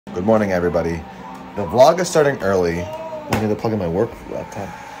Good morning, everybody. The vlog is starting early. I need to plug in my work laptop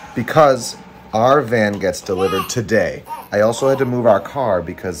because our van gets delivered today. I also had to move our car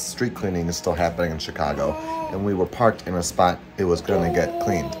because street cleaning is still happening in Chicago, and we were parked in a spot it was going to get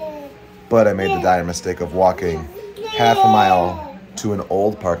cleaned. But I made the dire mistake of walking half a mile to an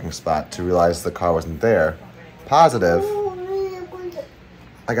old parking spot to realize the car wasn't there. Positive,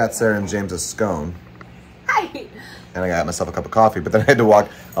 I got Sarah and James's scone. Hi. And I got myself a cup of coffee, but then I had to walk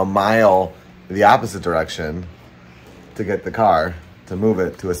a mile the opposite direction to get the car, to move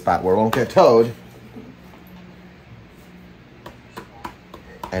it to a spot where it won't get towed.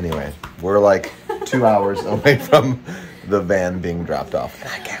 Anyway, we're like 2 hours away from the van being dropped off.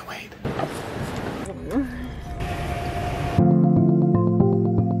 And I can't wait.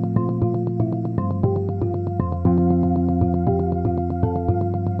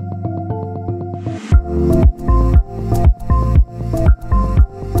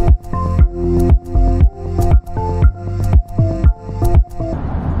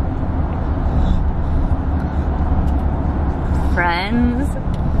 Friends,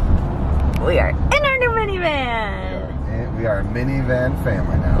 we are in our new minivan. We are a minivan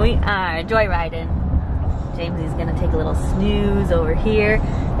family now. We are joyriding. James is gonna take a little snooze over here.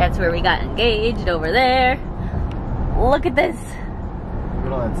 That's where we got engaged, over there. Look at this. Look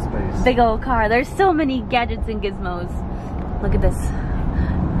at all that space. Big old car. There's so many gadgets and gizmos. Look at this.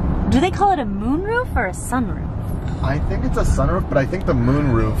 Do they call it a moonroof or a sunroof? I think it's a sunroof, but I think the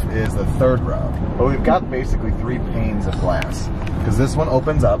moonroof is the third row. But we've got basically 3 panes of glass. Because this one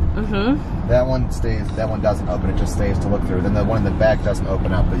opens up, that one stays, that one doesn't open, it just stays to look through. Then the one in the back doesn't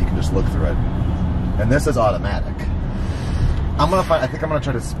open up, but you can just look through it. And this is automatic. I think I'm gonna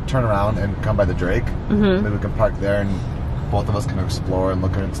try to turn around and come by the Drake. Maybe we can park there and both of us can explore and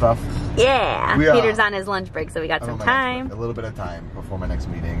look at stuff. Yeah, Peter's on his lunch break, so we got some time. A little bit of time before my next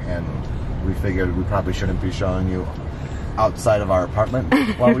meeting, and we figured we probably shouldn't be showing you outside of our apartment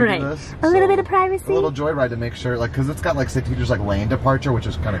while we do this. A little bit of privacy. A little joyride to make sure, like, because it's got like Teacher's like lane departure, which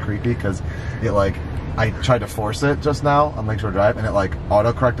is kind of creepy because it like, I tried to force it just now on Lakeshore Drive and it like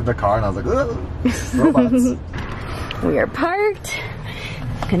auto corrected the car and I was like, ugh, robots. We are parked.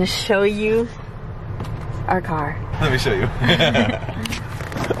 I'm gonna show you our car. Let me show you.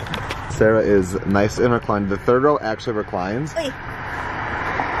 Sarah is nice and reclined. The third row actually reclines. Wait.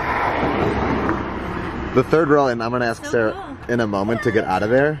 The third row, and I'm going to ask Sarah in a moment to get out of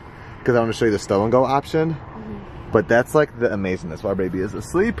there because I want to show you the stow and go option. But that's like the amazingness while our baby is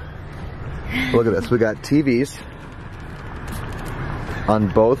asleep. Look at this. We got TVs on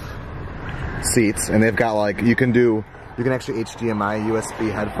both seats, and they've got like, you can actually HDMI USB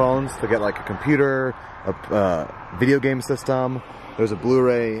headphones to get like a computer, a video game system. There's a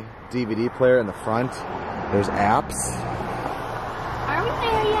Blu-ray DVD player in the front. There's apps. Are we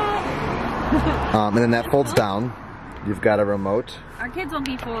there yet? And then that folds down. You've got a remote. Our kids won't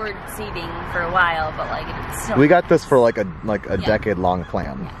be forward seating for a while, but like it's still. We got this for like a decade-long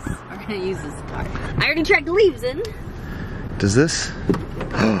plan. Yes, we're gonna use this car. I already tracked the leaves in. Does this?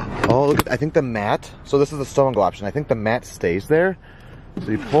 Oh, look! I think the mat. So this is the stow and go option. I think the mat stays there.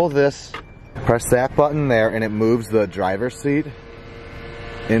 So you pull this, press that button there, and it moves the driver's seat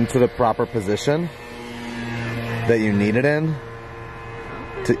into the proper position that you need it in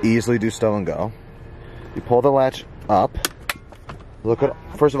to easily do stow and go. You pull the latch up. Look at,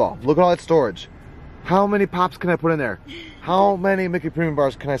 first of all, look at all that storage. How many pops can I put in there? How many Mickey Premium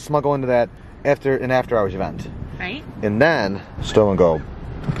bars can I smuggle into that after an after-hours event? Right. And then stow and go.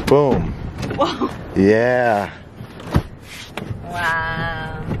 Boom. Whoa. Yeah.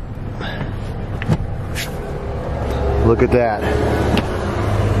 Wow. Look at that.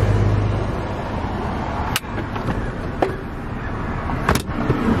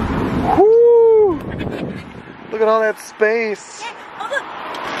 Look at all that space.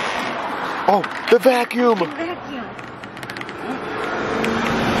 Oh, the vacuum. The vacuum.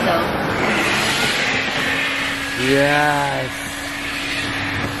 Yes.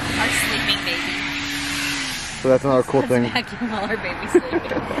 Our sleeping baby. So that's another cool thing. Vacuum while our baby's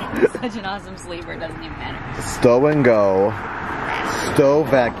sleeping. Such an awesome sleeper, it doesn't even matter. Stow and go. Stow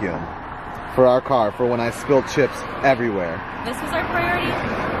vacuum for our car for when I spill chips everywhere. This was our priority.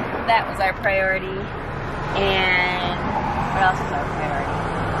 That was our priority. And what else was our priority?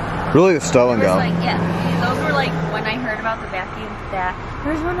 Really, the stow and go. Like, yeah, those were like when I heard about the vacuum.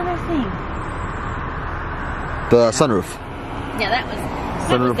 There's one other thing. The sunroof. Yeah, that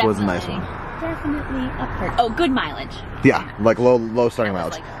sunroof was a nice one. Definitely a perk. Oh, good mileage. Yeah, like low starting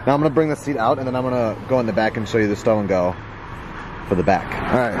mileage. Like, now I'm gonna bring the seat out and then I'm gonna go in the back and show you the stow and go for the back.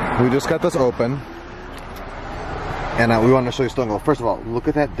 All right, we just got this open. And we wanted to show you stow and go. First of all, look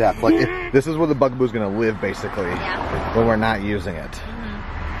at that depth. Like, this is where the Bugaboo's gonna live, basically, when we're not using it.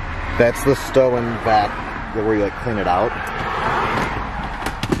 That's the stow and back where you like clean it out.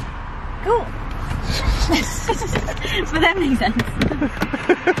 Cool. But that makes sense.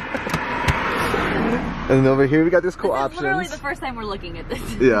 And then over here we got this cool options. Literally the first time we're looking at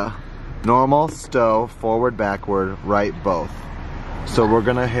this. Yeah. Normal, stow, forward, backward, right, both. So we're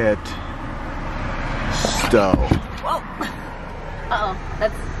gonna hit stow. Whoa. Uh-oh.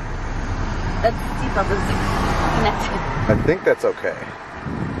 That's seatbelt isn't connected. I think that's okay.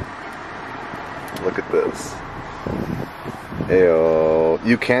 Look at this. Ayo.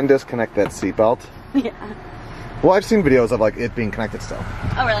 You can disconnect that seatbelt. Yeah. Well, I've seen videos of like it being connected still.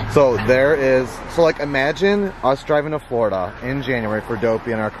 Oh, really? So there is, so like imagine us driving to Florida in January for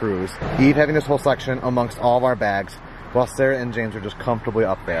Dopey and our cruise. Eve having this whole section amongst all of our bags while Sarah and James are just comfortably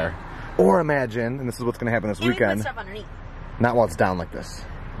up there. Or imagine, and this is what's gonna happen this weekend. We put stuff underneath. Not while it's down like this.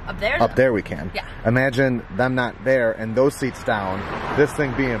 Up there? Up there we can. Yeah. Imagine them not there and those seats down. This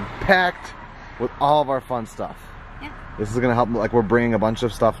thing being packed with all of our fun stuff. Yeah. This is gonna help, like we're bringing a bunch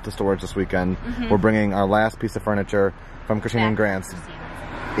of stuff to storage this weekend. We're bringing our last piece of furniture from Christina and Grant's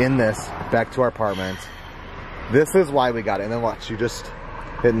in this back to our apartment. This is why we got it. And then watch, you just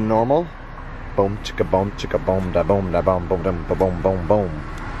hit normal. Boom, chicka boom, da boom, da boom, boom, boom, boom, boom, boom.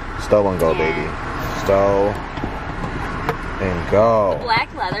 Stow and go, baby. Stow and go. The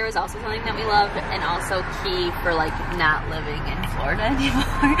black leather was also something that we loved, and also key for like not living in Florida anymore.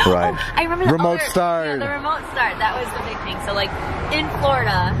 Right. Oh, I remember the remote start. Yeah, the remote start. That was the big thing. So like in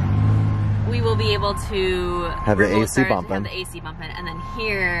Florida, we will be able to have the AC bumping. Have the AC bumping, and then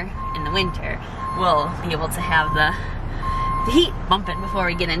here in the winter, we'll be able to have the heat bumping before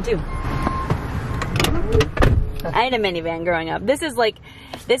we get in too. I had a minivan growing up.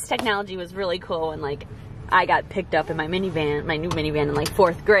 This technology was really cool when like I got picked up in my minivan, my new minivan in like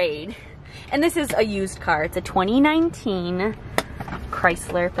 4th grade. And this is a used car. It's a 2019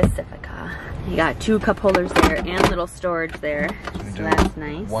 Chrysler Pacifica. You got 2 cup holders there and little storage there. So that's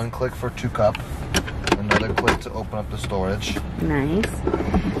nice. 1 click for 2 cup, another click to open up the storage. Nice.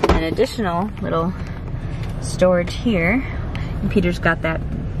 An additional little storage here. And Peter's got that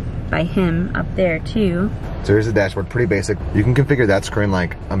by him up there too. So here's the dashboard, pretty basic. You can configure that screen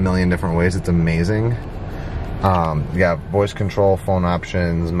like a million different ways. It's amazing. Yeah, voice control, phone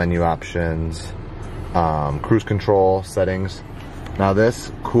options, menu options, cruise control settings. Now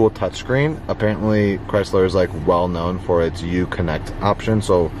this cool touchscreen, apparently Chrysler is like well known for its Uconnect option.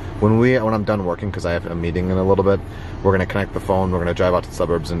 So when I'm done working, because I have a meeting in a little bit, we're gonna connect the phone. We're gonna drive out to the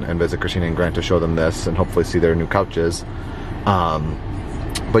suburbs and visit Christina and Grant to show them this and hopefully see their new couches.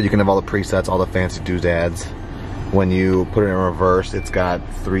 But you can have all the presets, all the fancy doodads. When you put it in reverse, it's got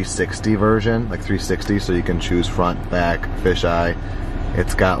 360 version, like 360, so you can choose front, back, fisheye.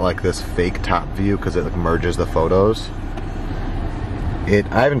 It's got like this fake top view because it like merges the photos. I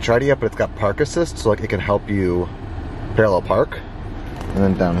haven't tried it yet, but it's got park assist, so like it can help you parallel park. And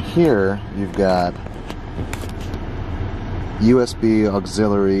then down here, you've got USB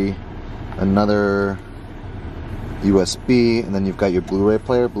auxiliary, another USB, and then you've got your Blu-ray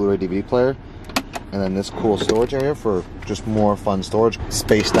player, Blu-ray DVD player, and then this cool storage area for just more fun storage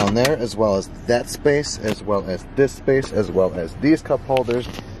space down there, as well as that space, as well as this space, as well as these cup holders,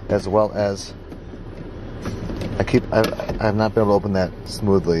 as well as I've not been able to open that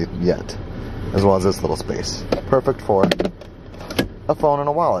smoothly yet, as well as this little space. Perfect for a phone and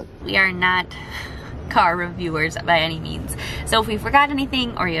a wallet. We are not car reviewers by any means. So if we forgot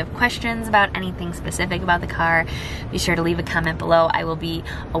anything or you have questions about anything specific about the car, be sure to leave a comment below. I will be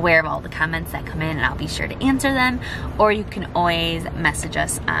aware of all the comments that come in and I'll be sure to answer them, or you can always message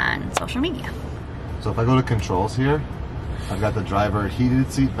us on social media. So if I go to controls here, I've got the driver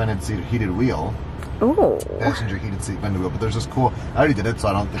heated seat, vented seat, heated wheel. Ooh. Passenger heated seat, vented wheel, but there's this cool, I already did it so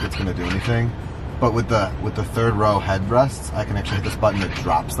I don't think it's gonna do anything. But with the 3rd row headrests, I can actually hit this button that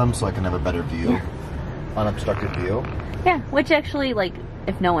drops them so I can have a better view. Unobstructed view. Yeah, which actually, like,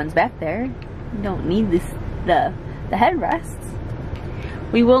 if no one's back there, you don't need the headrests.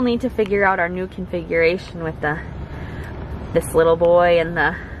 We will need to figure out our new configuration with this little boy and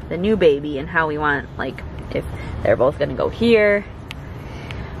the new baby, and how we want, like, if they're both gonna go here.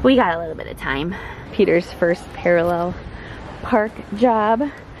 We got a little bit of time. Peter's first parallel park job,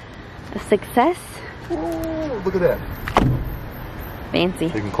 a success. Oh, look at that. Fancy.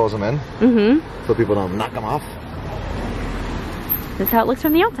 You can close them in. Mm-hmm. So people don't knock them off. This is how it looks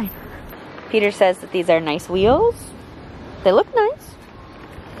from the outside. Peter says that these are nice wheels. They look nice.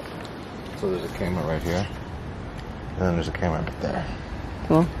 So there's a camera right here. And then there's a camera right there.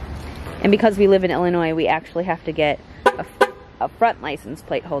 Cool. And because we live in Illinois, we actually have to get a front license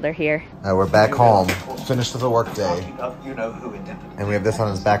plate holder here. We're back home, finished with the work day, and we have this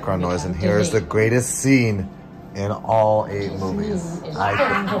on as background noise, and here's the greatest scene in all 8 movies.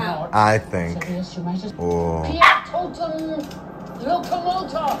 I think. Oh.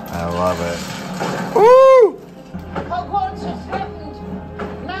 I love it. Woo! Hogwarts is threatened.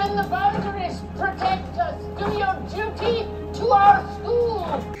 Man the boundaries. Protect us. Do your duty to our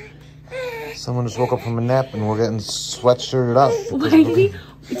school. Someone just woke up from a nap and we're getting sweatshirted up. Why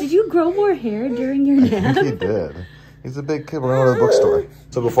did you grow more hair during your nap? He did. He's a big kid. We're going to the bookstore.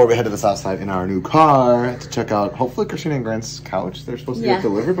 So before we head to the south side in our new car to check out, hopefully, Christina and Grant's couch. They're supposed to get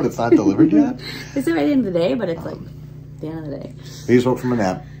delivered, but it's not delivered yet. It's right at the end of the day, but it's like the end of the day. He just woke from a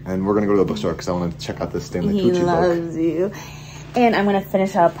nap, and we're going to go to the bookstore because I want to check out this Stanley Tucci book. He loves you. And I'm going to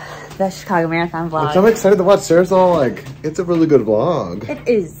finish up the Chicago Marathon vlog. I'm excited to watch. Sarah's all like, it's a really good vlog. It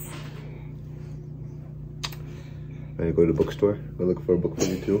is. Ready to go to the bookstore? Go look for a book for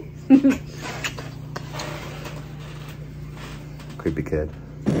me too. Creepy kid.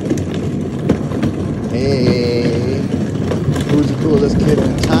 Hey, who's the coolest kid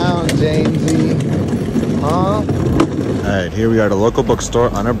in town, Jamesy? Huh? Alright, here we are at a local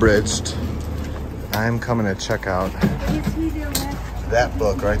bookstore, unabridged. I'm coming to check out that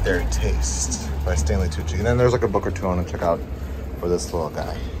book right there, Taste, by Stanley Tucci. And then there's like a book or two I want to check out for this little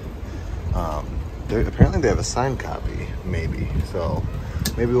guy. Apparently they have a signed copy, maybe. So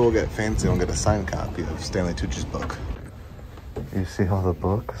maybe we'll get fancy and we'll get a signed copy of Stanley Tucci's book. You see all the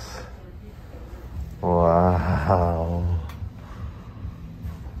books? Wow.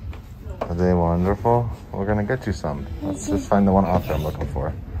 Are they wonderful? We're gonna get you some. Let's just find the one author I'm looking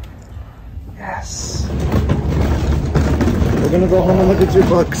for. Yes. We're gonna go home and look at your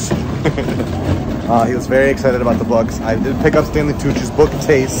books. He was very excited about the books. I did pick up Stanley Tucci's book,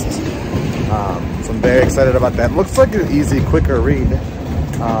 Taste. So I'm very excited about that. Looks like an easy, quicker read.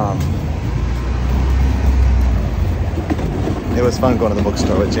 It was fun going to the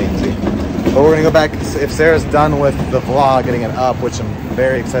bookstore with Jamesy. But we're gonna go back, if Sarah's done with the vlog, getting it up, which I'm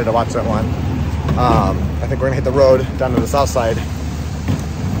very excited to watch that one. I think we're gonna hit the road down to the south side.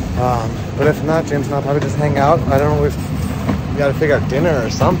 But if not, James and I'll probably just hang out. I don't know if we gotta figure out dinner or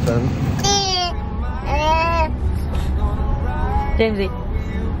something. Jamesy.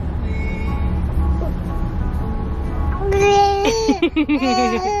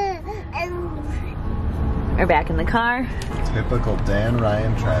 We're back in the car. Typical Dan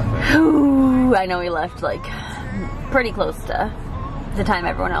Ryan traffic. Ooh, I know we left like pretty close to the time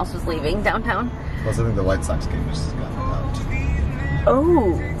everyone else was leaving downtown. Plus, I think the White Sox game just got out.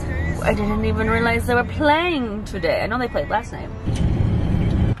 Oh, I didn't even realize they were playing today. I know they played last night.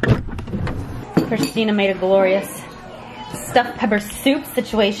 Christina made a glorious stuffed pepper soup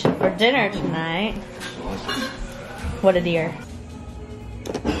situation for dinner tonight. What a dear.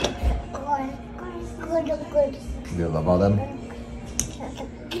 Do you love all them?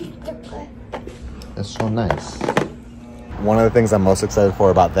 It's so nice. One of the things I'm most excited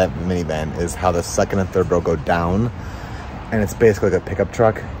for about that minivan is how the second and third row go down. And it's basically like a pickup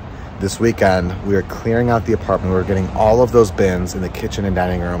truck. This weekend, we were clearing out the apartment. We were getting all of those bins in the kitchen and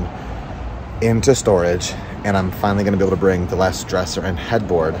dining room into storage. And I'm finally gonna be able to bring the last dresser and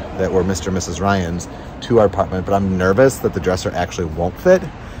headboard that were Mr. and Mrs. Ryan's to our apartment. But I'm nervous that the dresser actually won't fit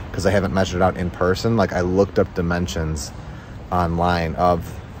because I haven't measured it out in person. Like, I looked up dimensions online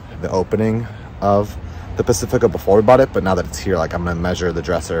of the opening of the Pacifica before we bought it, but now that it's here, like, I'm gonna measure the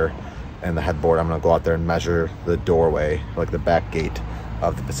dresser and the headboard. I'm gonna go out there and measure the doorway, like the back gate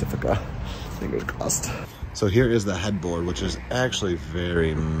of the Pacifica. Fingers crossed. So here is the headboard, which is actually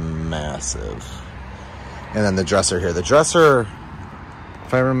very massive. And then the dresser here. The dresser,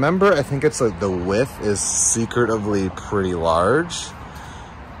 if I remember, I think it's like the width is secretively pretty large.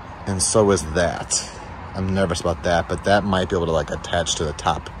 And so is that. I'm nervous about that, but that might be able to like attach to the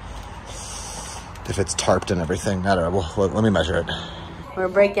top if it's tarped and everything. I don't know. Well, let me measure it. We're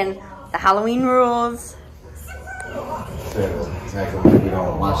breaking the Halloween rules. Exactly. We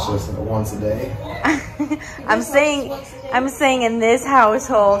don't watch this once a day. I'm saying in this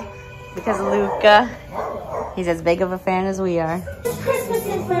household because of Luca. He's as big of a fan as we are. Christmas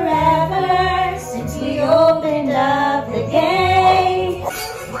is forever since we opened up the gate.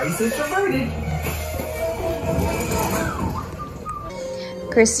 Rice is diverted.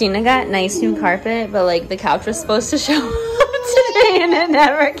 Christina got nice new carpet, but like the couch was supposed to show up today and it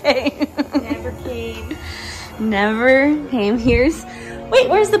never came. Never came. Never came. Wait,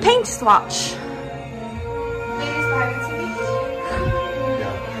 where's the paint swatch?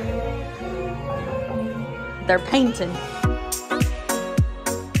 They're painting.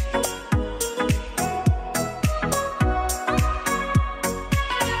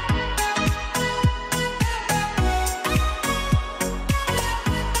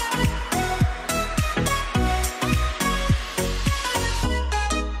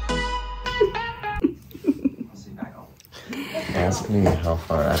 Ask me how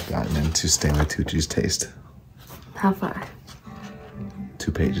far I've gotten into Stanley Tucci's taste. How far? 2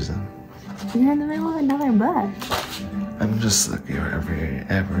 pages in. You're in the middle of another book. I'm just like your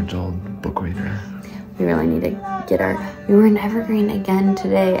average old book reader. We really need to get our... We were in Evergreen again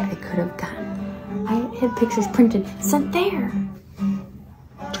today. I could have gotten... I had pictures printed, sent there.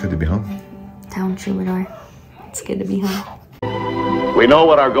 It's good to be home. Down Troubadour. It's good to be home. We know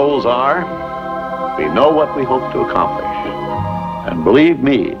what our goals are. We know what we hope to accomplish. And believe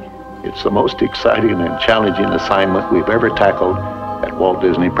me, it's the most exciting and challenging assignment we've ever tackled at Walt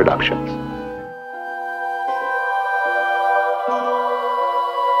Disney Productions.